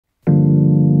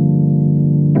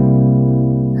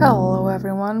Hello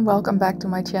everyone, welcome back to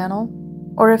my channel.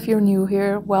 Or if you're new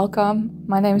here, welcome.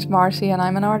 My name is Marcie and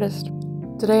I'm an artist.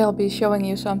 Today I'll be showing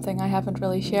you something I haven't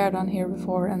really shared on here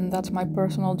before, and that's my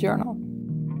personal journal.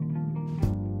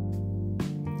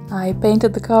 I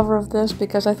painted the cover of this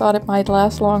because I thought it might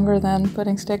last longer than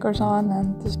putting stickers on,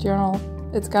 and this journal,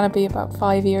 it's gonna be about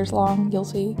 5 years long, you'll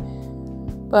see.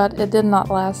 But it did not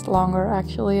last longer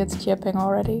actually, it's chipping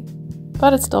already.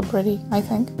 But it's still pretty, I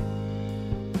think.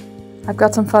 I've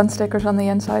got some fun stickers on the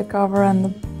inside cover and the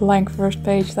blank first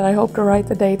page that I hope to write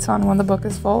the dates on when the book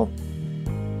is full.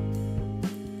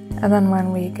 And then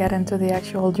when we get into the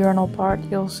actual journal part,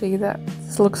 you'll see that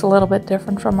this looks a little bit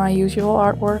different from my usual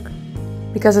artwork,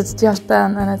 because it's just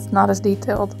pen and it's not as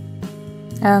detailed.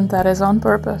 And that is on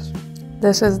purpose.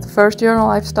 This is the first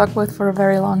journal I've stuck with for a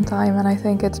very long time, and I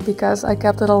think it's because I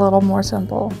kept it a little more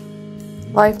simple.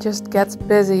 Life just gets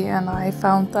busy, and I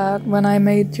found that when I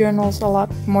made journals a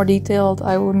lot more detailed,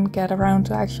 I wouldn't get around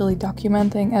to actually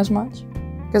documenting as much.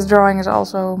 Because drawing is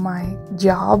also my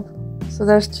job, so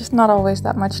there's just not always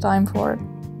that much time for it.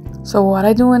 So what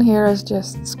I do in here is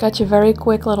just sketch a very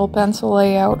quick little pencil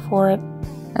layout for it,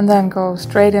 and then go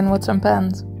straight in with some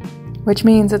pens. Which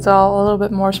means it's all a little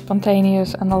bit more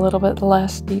spontaneous and a little bit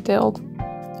less detailed.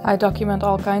 I document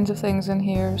all kinds of things in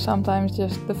here, sometimes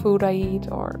just the food I eat,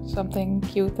 or something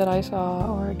cute that I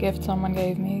saw, or a gift someone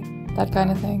gave me, that kind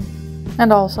of thing.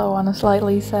 And also, on a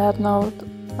slightly sad note,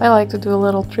 I like to do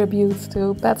little tributes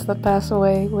to pets that pass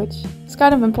away, which is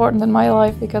kind of important in my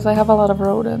life because I have a lot of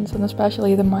rodents, and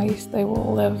especially the mice. They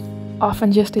will live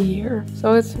often just a year,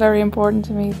 so it's very important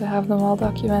to me to have them all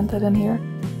documented in here.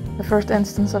 The first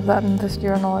instance of that in this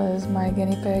journal is my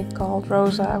guinea pig called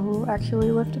Rosa, who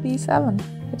actually lived to be 7.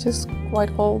 Which is quite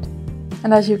old,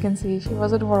 and as you can see, she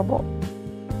was adorable.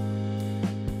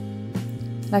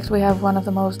 Next we have one of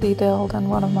the most detailed and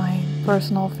one of my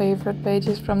personal favorite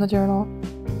pages from the journal.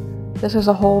 This is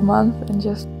a whole month in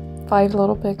just 5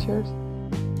 little pictures.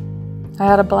 I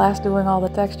had a blast doing all the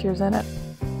textures in it.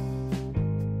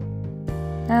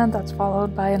 And that's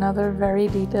followed by another very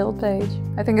detailed page.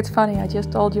 I think it's funny, I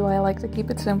just told you I like to keep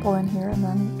it simple in here and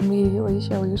then immediately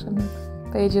show you some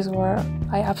pages where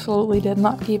I absolutely did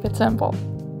not keep it simple.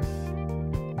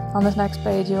 On this next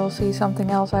page you'll see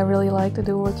something else I really like to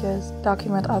do, which is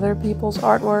document other people's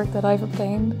artwork that I've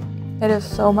obtained. It is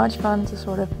so much fun to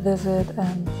sort of visit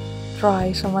and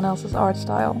try someone else's art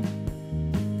style.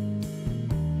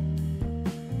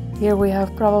 Here we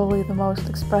have probably the most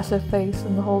expressive face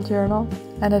in the whole journal,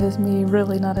 and it is me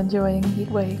really not enjoying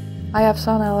heat wave. I have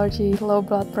sun allergy, low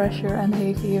blood pressure and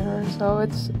hay fever, so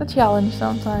it's a challenge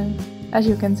sometimes. As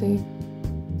you can see.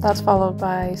 That's followed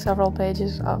by several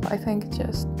pages of, I think,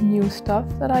 just new stuff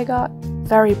that I got.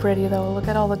 Very pretty though, look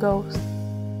at all the ghosts.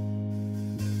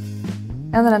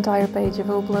 And an entire page of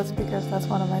ooblets, because that's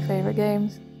one of my favorite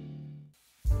games.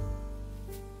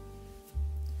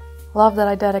 Love that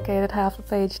I dedicated half a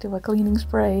page to a cleaning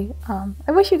spray.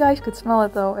 I wish you guys could smell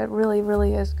it though, it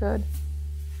really is good.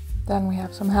 Then we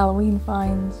have some Halloween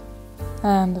finds,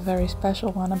 and a very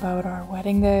special one about our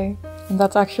wedding day. And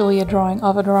that's actually a drawing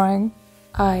of a drawing.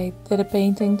 I did a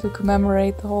painting to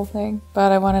commemorate the whole thing,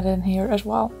 but I wanted it in here as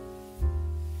well.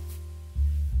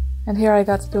 And here I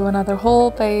got to do another whole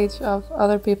page of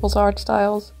other people's art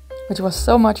styles, which was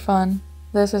so much fun.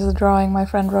 This is a drawing my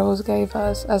friend Rose gave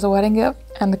us as a wedding gift,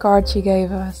 and the card she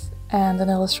gave us, and an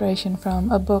illustration from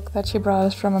a book that she brought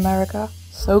us from America.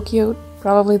 So cute,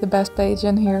 probably the best page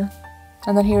in here.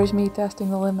 And then here's me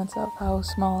testing the limits of how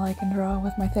small I can draw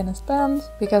with my thinnest pens,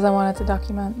 because I wanted to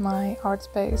document my art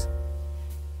space.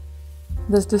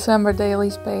 This December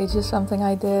dailies page is something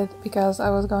I did because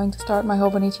I was going to start my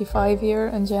Hobonichi 5 year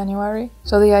in January.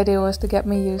 So the idea was to get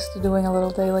me used to doing a little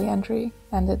daily entry,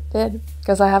 and it did,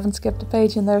 because I haven't skipped a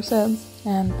page in there since.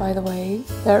 And by the way,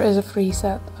 there is a free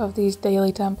set of these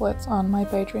daily templates on my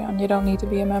Patreon. You don't need to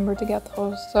be a member to get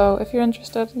those, so if you're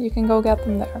interested, you can go get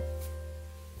them there.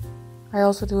 I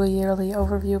also do a yearly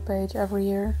overview page every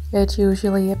year. It's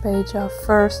usually a page of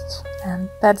firsts and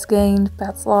pets gained,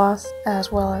 pets lost,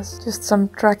 as well as just some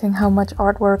tracking how much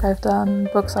artwork I've done,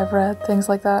 books I've read, things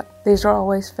like that. These are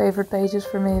always favorite pages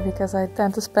for me because I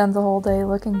tend to spend the whole day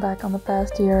looking back on the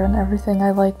past year and everything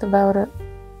I liked about it.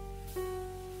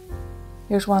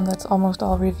 Here's one that's almost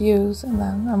all reviews, and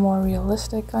then a more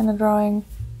realistic kind of drawing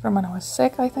from when I was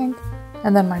sick, I think.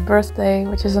 And then my birthday,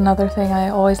 which is another thing I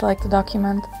always like to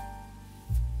document.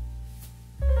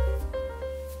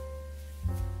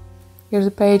 Here's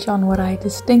a page on what I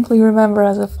distinctly remember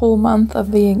as a full month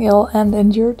of being ill and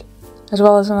injured, as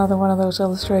well as another one of those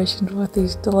illustrations with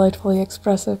these delightfully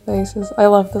expressive faces. I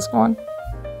love this one.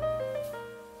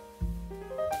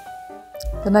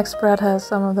 The next spread has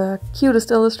some of the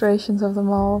cutest illustrations of them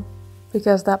all,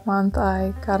 because that month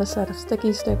I got a set of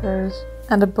sticky stickers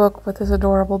and a book with this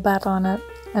adorable bat on it,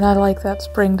 and I like that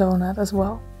spring donut as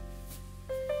well.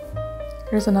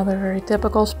 Here's another very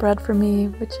typical spread for me,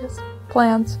 which is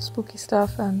plants, spooky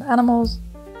stuff, and animals.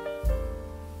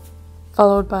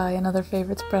 Followed by another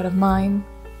favorite spread of mine,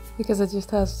 because it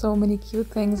just has so many cute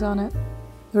things on it.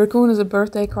 The raccoon is a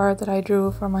birthday card that I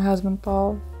drew for my husband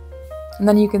Paul. And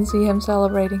then you can see him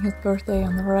celebrating his birthday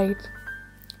on the right,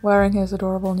 wearing his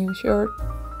adorable new shirt.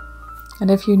 And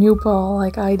if you knew Paul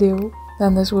like I do,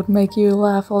 then this would make you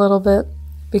laugh a little bit,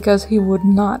 because he would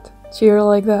not cheer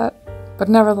like that. But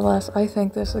nevertheless, I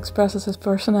think this expresses his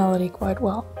personality quite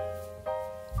well.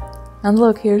 And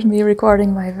look, here's me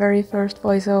recording my very first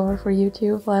voiceover for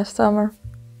YouTube last summer.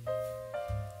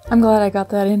 I'm glad I got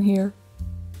that in here.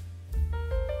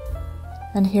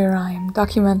 And here I'm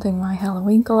documenting my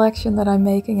Halloween collection that I'm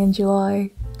making in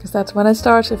July, because that's when it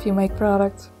starts if you make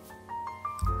products.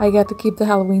 I get to keep the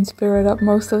Halloween spirit up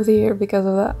most of the year because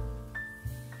of that.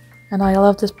 And I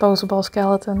love this Posable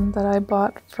skeleton that I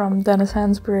bought from Dennis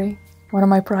Hansbury, one of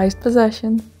my prized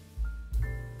possessions.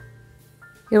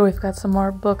 Here we've got some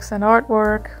more books and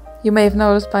artwork. You may have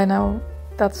noticed by now,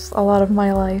 that's a lot of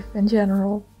my life in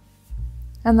general.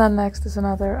 And then next is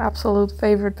another absolute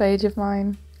favorite page of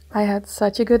mine. I had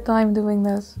such a good time doing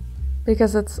this,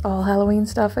 because it's all Halloween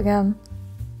stuff again.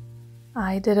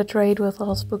 I did a trade with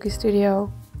Little Spooky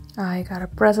Studio. I got a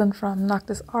present from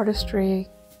Noctis Artistry,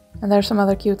 and there's some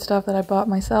other cute stuff that I bought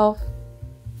myself.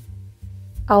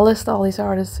 I'll list all these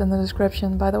artists in the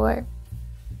description, by the way.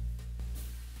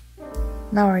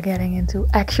 Now we're getting into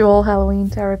actual Halloween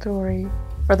territory,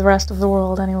 for the rest of the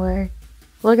world anyway.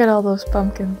 Look at all those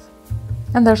pumpkins.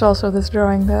 And there's also this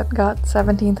drawing that got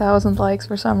 17,000 likes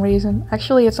for some reason.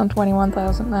 Actually, it's on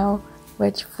 21,000 now,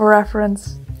 which, for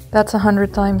reference, that's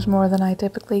 100 times more than I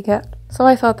typically get. So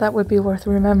I thought that would be worth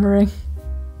remembering.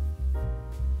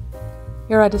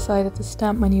 Here I decided to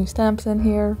stamp my new stamps in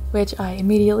here, which I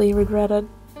immediately regretted.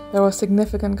 There was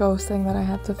significant ghosting that I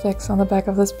had to fix on the back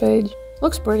of this page.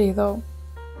 Looks pretty though.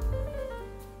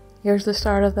 Here's the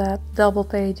start of that double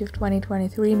page of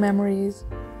 2023 memories.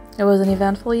 It was an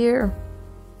eventful year.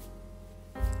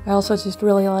 I also just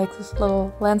really like this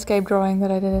little landscape drawing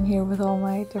that I did in here with all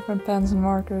my different pens and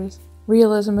markers.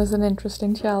 Realism is an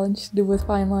interesting challenge to do with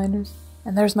fine liners.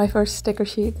 And there's my first sticker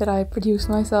sheet that I produced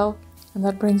myself, and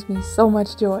that brings me so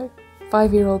much joy.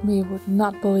 5-year-old me would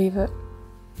not believe it.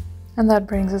 And that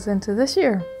brings us into this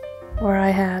year, where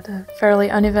I had a fairly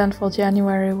uneventful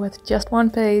January with just one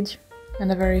page,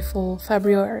 and a very full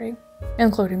February,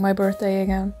 including my birthday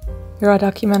again. Here I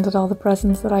documented all the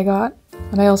presents that I got,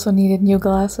 and I also needed new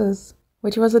glasses,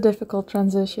 which was a difficult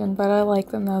transition, but I like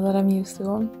them now that I'm used to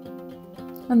them.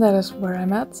 And that is where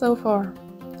I'm at so far.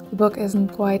 The book isn't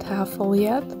quite half full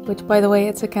yet, which by the way,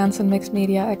 it's a Canson Mixed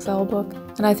Media XL book,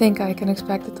 and I think I can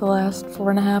expect it to last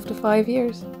 4.5 to 5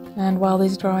 years. And while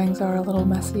these drawings are a little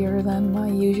messier than my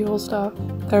usual stuff,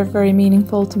 they're very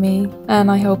meaningful to me,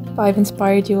 and I hope I've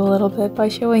inspired you a little bit by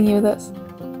showing you this.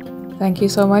 Thank you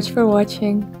so much for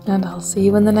watching, and I'll see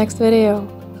you in the next video.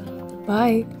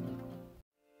 Bye!